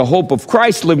 We get the hope of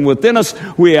Christ living within us.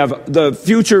 We have the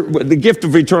future, the gift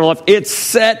of eternal life. It's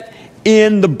set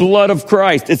in the blood of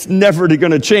Christ. It's never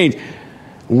going to change.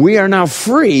 We are now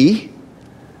free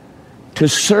to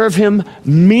serve him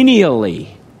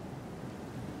menially.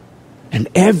 In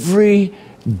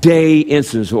everyday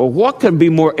instance. Well, what can be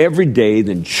more everyday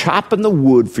than chopping the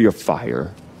wood for your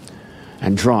fire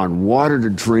and drawing water to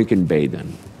drink and bathe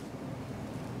in?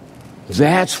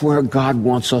 That's where God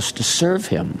wants us to serve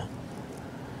him.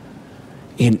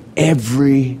 In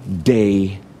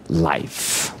everyday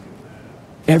life.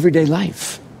 Everyday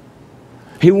life.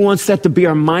 He wants that to be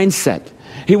our mindset.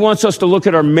 He wants us to look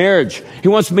at our marriage. He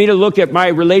wants me to look at my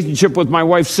relationship with my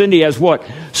wife, Cindy, as what?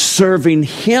 Serving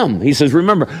him. He says,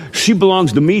 remember, she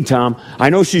belongs to me, Tom. I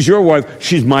know she's your wife.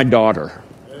 She's my daughter.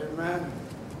 Amen.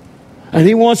 And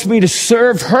he wants me to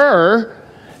serve her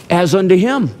as unto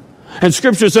him. And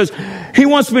Scripture says, he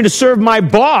wants me to serve my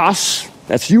boss,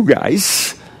 that's you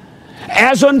guys,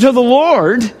 as unto the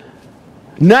Lord,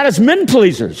 not as men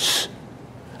pleasers.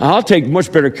 I'll take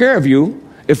much better care of you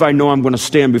if I know I'm going to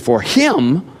stand before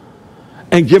him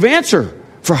and give answer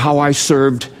for how I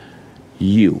served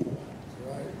you.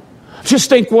 Just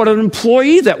think what an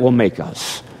employee that will make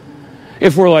us.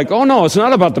 If we're like, oh no, it's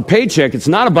not about the paycheck. It's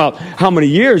not about how many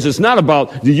years. It's not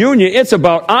about the union. It's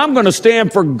about I'm going to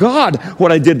stand for God,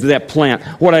 what I did to that plant,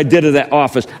 what I did to that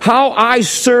office, how I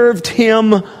served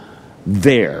him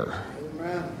there.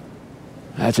 Amen.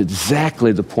 That's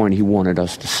exactly the point he wanted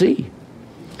us to see.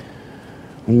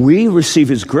 We receive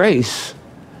his grace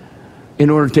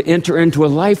in order to enter into a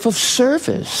life of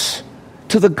service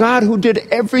to the God who did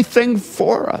everything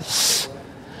for us.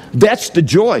 That's the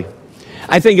joy.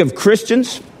 I think if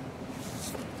Christians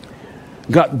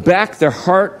got back their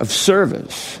heart of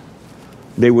service,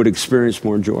 they would experience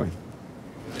more joy.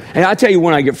 And I'll tell you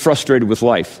when I get frustrated with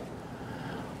life.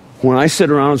 When I sit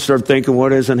around and start thinking,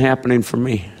 what isn't happening for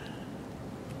me?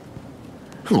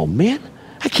 Oh man,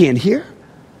 I can't hear.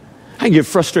 I get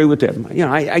frustrated with that. You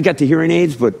know, I got the hearing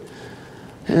aids, but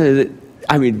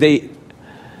I mean,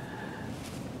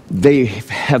 they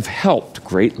have helped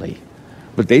greatly,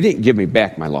 but they didn't give me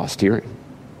back my lost hearing.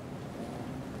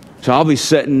 So I'll be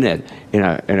sitting in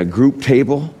a group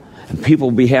table, and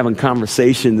people will be having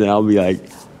conversations, and I'll be like,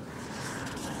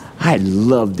 I'd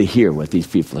love to hear what these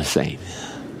people are saying,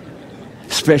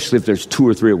 especially if there's 2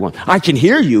 or 3 at once. I can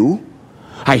hear you.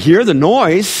 I hear the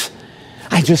noise.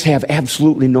 I just have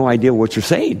absolutely no idea what you're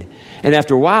saying. And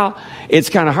after a while, it's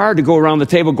kind of hard to go around the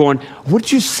table going, what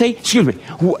did you say? Excuse me.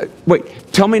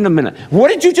 Wait, tell me in a minute. What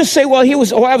did you just say while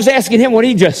I was asking him what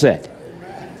he just said?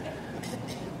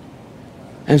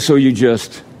 And so you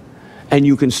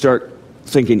can start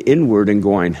thinking inward and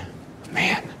going,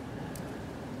 man,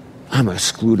 I'm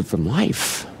excluded from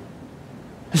life.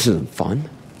 This isn't fun.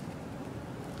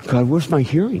 God, where's my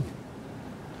hearing?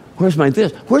 Where's my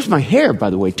this? Where's my hair, by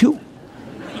the way, too?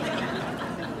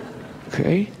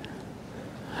 Okay.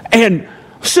 And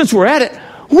since we're at it,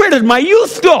 where did my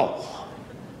youth go?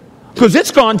 Because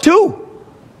it's gone too.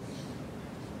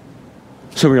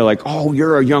 Some of you are like, oh,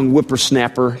 you're a young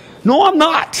whippersnapper. No, I'm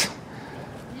not.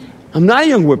 I'm not a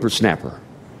young whippersnapper.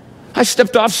 I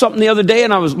stepped off something the other day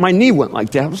and my knee went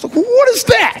like that. I was like, what is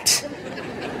that?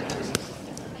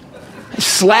 I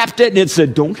slapped it and it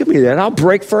said, don't give me that. I'll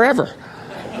break forever.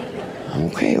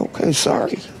 Okay,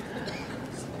 sorry.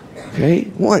 Okay,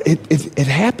 what? It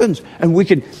happens. And we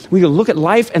can look at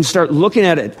life and start looking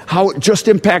at it, how it just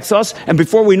impacts us. And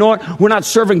before we know it, we're not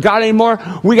serving God anymore.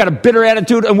 We got a bitter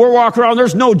attitude and we're walking around,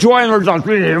 there's no joy,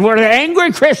 and we're an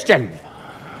angry Christian.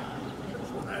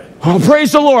 Oh,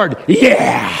 praise the Lord.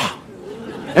 Yeah.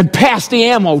 And pass the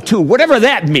ammo too, whatever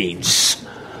that means.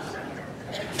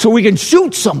 So we can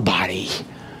shoot somebody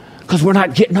because we're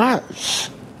not getting ours.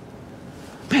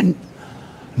 Man,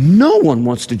 no one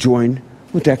wants to join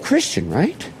with that Christian,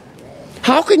 right?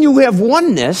 How can you have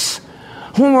oneness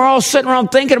when we're all sitting around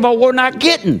thinking about what we're not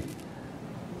getting?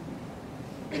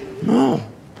 No.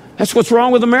 That's what's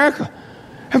wrong with America.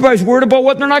 Everybody's worried about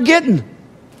what they're not getting.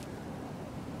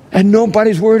 And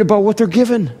nobody's worried about what they're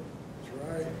given.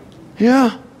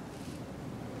 Yeah.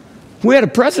 We had a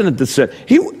president that said,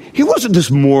 he wasn't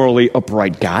this morally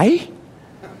upright guy.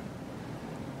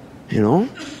 You know?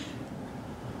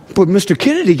 But Mr.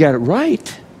 Kennedy got it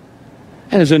right.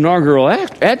 And his inaugural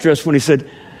address when he said,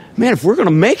 man, if we're going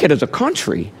to make it as a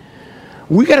country,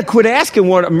 we got to quit asking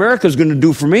what America's going to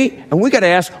do for me, and we got to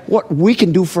ask what we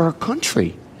can do for our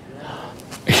country.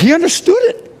 He understood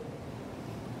it.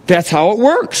 That's how it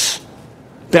works.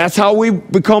 That's how we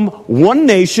become one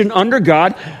nation under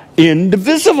God,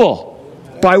 indivisible.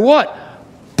 By what?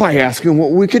 By asking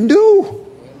what we can do.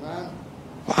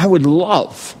 I would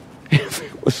love if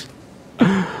it was,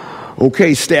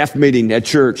 okay, staff meeting at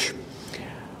church.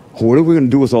 What are we going to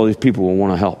do with all these people who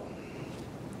want to help?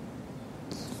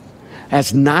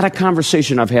 That's not a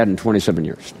conversation I've had in 27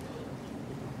 years.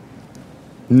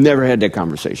 Never had that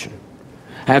conversation.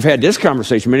 I've had this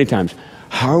conversation many times.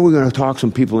 How are we going to talk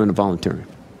some people into volunteering?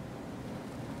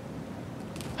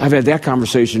 I've had that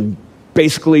conversation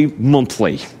basically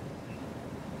monthly.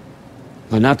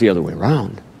 But not the other way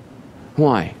around.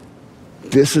 Why?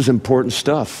 This is important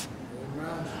stuff.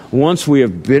 Once we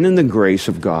have been in the grace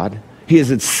of God, He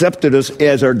has accepted us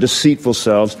as our deceitful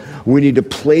selves. We need to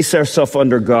place ourselves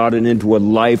under God and into a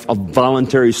life of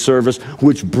voluntary service,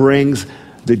 which brings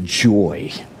the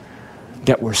joy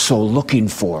that we're so looking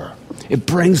for. It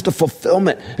brings the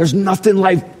fulfillment. There's nothing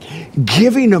like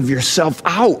giving of yourself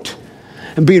out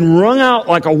and being wrung out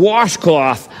like a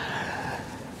washcloth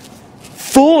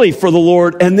fully for the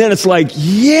Lord. And then it's like,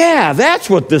 yeah, that's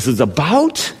what this is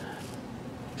about.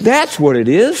 That's what it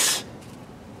is.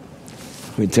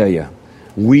 Let me tell you,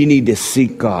 we need to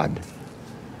seek God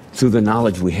through the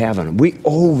knowledge we have in Him. We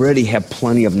already have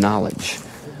plenty of knowledge.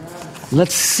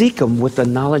 Let's seek Him with the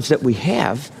knowledge that we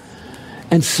have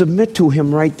and submit to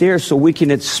Him right there so we can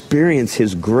experience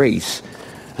His grace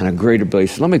on a greater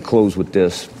basis. Let me close with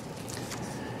this.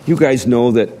 You guys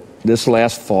know that this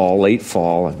last fall, late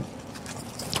fall,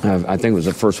 I think it was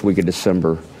the first week of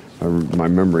December, my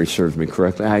memory serves me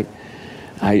correctly,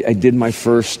 I did my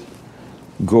first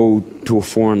go to a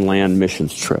foreign land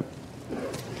missions trip.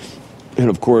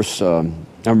 And of course, I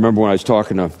remember when I was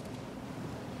talking to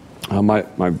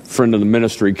my friend in the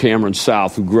ministry, Cameron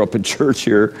South, who grew up in church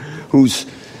here, who's,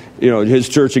 his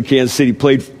church in Kansas City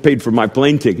paid for my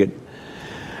plane ticket.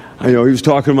 He was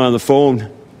talking to me on the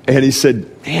phone, and he said,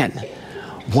 man,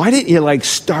 why didn't you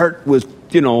start with,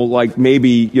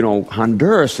 maybe,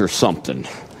 Honduras or something?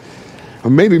 Or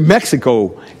maybe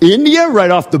Mexico, India right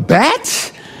off the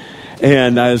bat?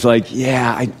 And I was like,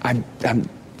 yeah,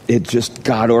 it just,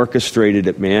 God orchestrated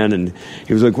it, man. And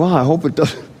he was like, well, I hope it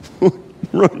doesn't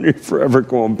run me forever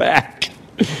going back.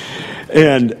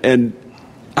 And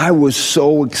I was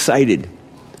so excited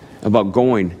about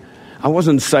going. I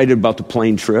wasn't excited about the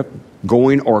plane trip,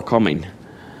 going or coming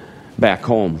back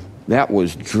home. That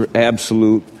was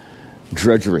absolute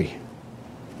drudgery.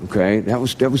 Okay, that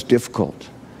was difficult.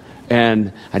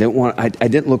 And I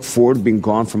didn't look forward to being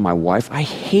gone from my wife. I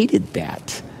hated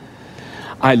that.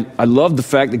 I love the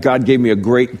fact that God gave me a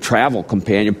great travel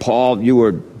companion. Paul, you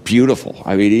were beautiful.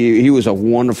 I mean, he was a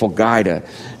wonderful guy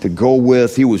to go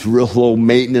with. He was real low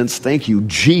maintenance. Thank you,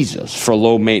 Jesus, for a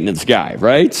low maintenance guy,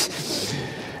 right?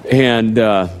 And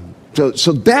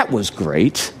so that was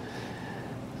great.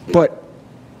 But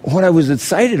what I was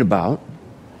excited about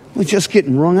was just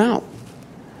getting wrung out.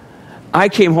 I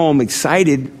came home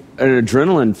excited and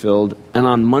adrenaline filled, and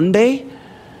on Monday,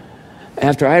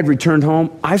 after I had returned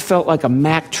home, I felt like a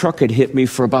Mack truck had hit me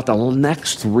for about the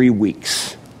next 3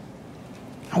 weeks.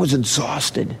 I was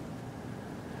exhausted.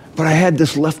 But I had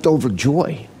this leftover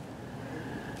joy.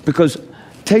 Because, to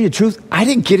tell you the truth, I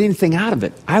didn't get anything out of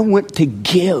it. I went to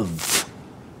give.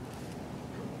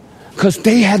 Because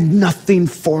they had nothing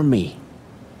for me.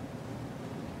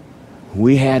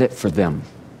 We had it for them.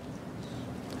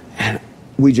 And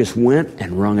we just went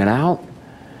and wrung it out.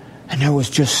 And there was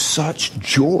just such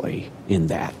joy in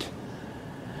that.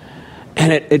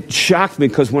 And it shocked me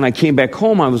because when I came back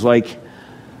home, I was like,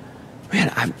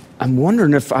 man, I'm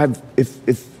wondering if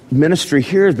ministry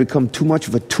here has become too much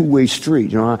of a two-way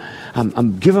street. You know,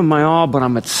 I'm giving my all, but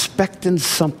I'm expecting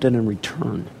something in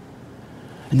return.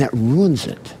 And that ruins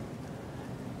it.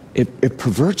 It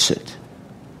perverts it.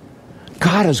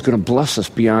 God is going to bless us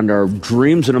beyond our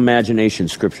dreams and imagination,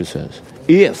 Scripture says,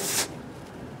 if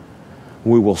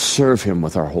we will serve Him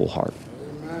with our whole heart.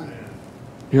 Amen.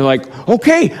 You're like,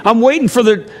 okay, I'm waiting for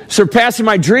the surpassing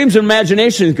my dreams and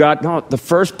imaginations, God. No, the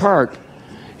first part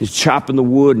is chopping the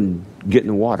wood and getting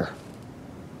the water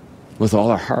with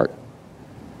all our heart.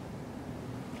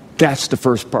 That's the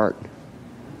first part.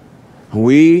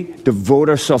 We devote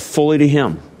ourselves fully to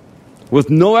Him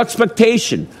with no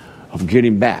expectation of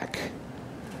getting back.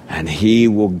 And He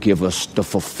will give us the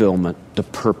fulfillment, the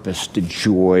purpose, the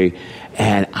joy.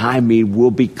 And I mean,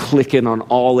 we'll be clicking on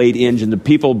all 8 engines. The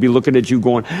people will be looking at you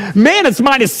going, man, it's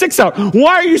 -6 out.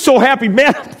 Why are you so happy?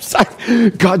 Man,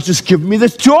 God's just giving me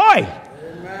this joy.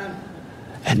 Amen.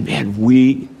 And man,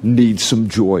 we need some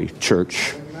joy,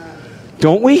 church. Amen.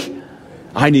 Don't we?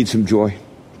 I need some joy.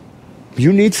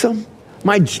 You need some?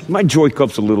 My joy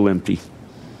cup's a little empty.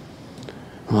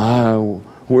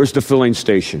 Where's the filling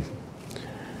station?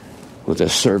 With the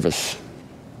service.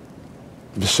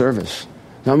 The service.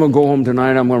 Now I'm going to go home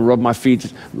tonight. I'm going to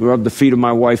rub the feet of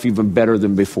my wife even better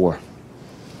than before.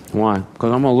 Why?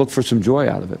 Because I'm going to look for some joy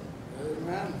out of it.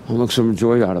 Amen. I'll look for some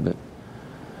joy out of it.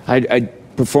 I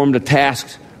performed a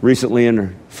task recently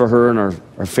for her and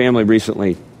our family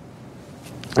recently.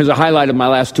 It was a highlight of my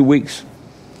last 2 weeks.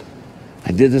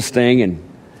 I did this thing, and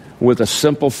with a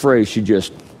simple phrase, she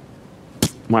just,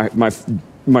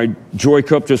 my joy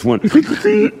cup just went,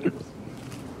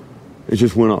 it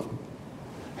just went up.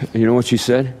 You know what she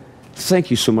said? Thank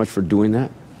you so much for doing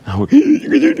that. I went,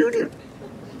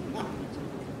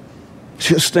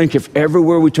 just think if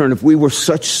everywhere we turn, if we were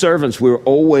such servants, we were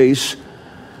always,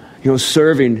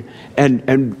 serving,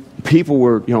 and people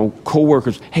were,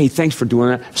 co-workers, hey, thanks for doing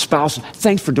that. Spouses,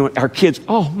 thanks for doing it. Our kids,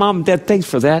 oh, mom and dad, thanks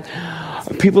for that.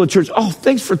 People at church, oh,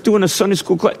 thanks for doing a Sunday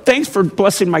school class. Thanks for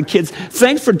blessing my kids.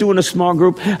 Thanks for doing a small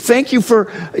group. Thank you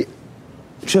for,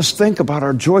 just think about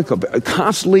our joy cup.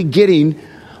 Constantly getting,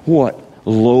 what?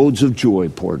 Loads of joy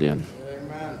poured in.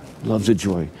 Amen. Loads of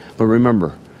joy. But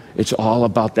remember, it's all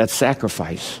about that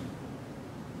sacrifice.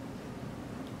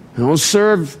 We don't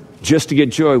serve just to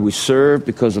get joy. We serve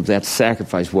because of that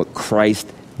sacrifice, what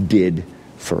Christ did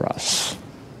for us.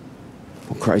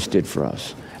 What Christ did for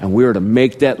us. And we are to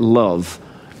make that love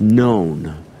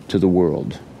known to the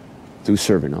world through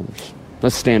serving others.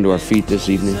 Let's stand to our feet this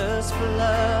evening. And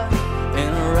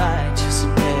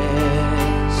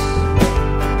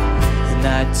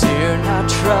I dare not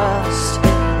trust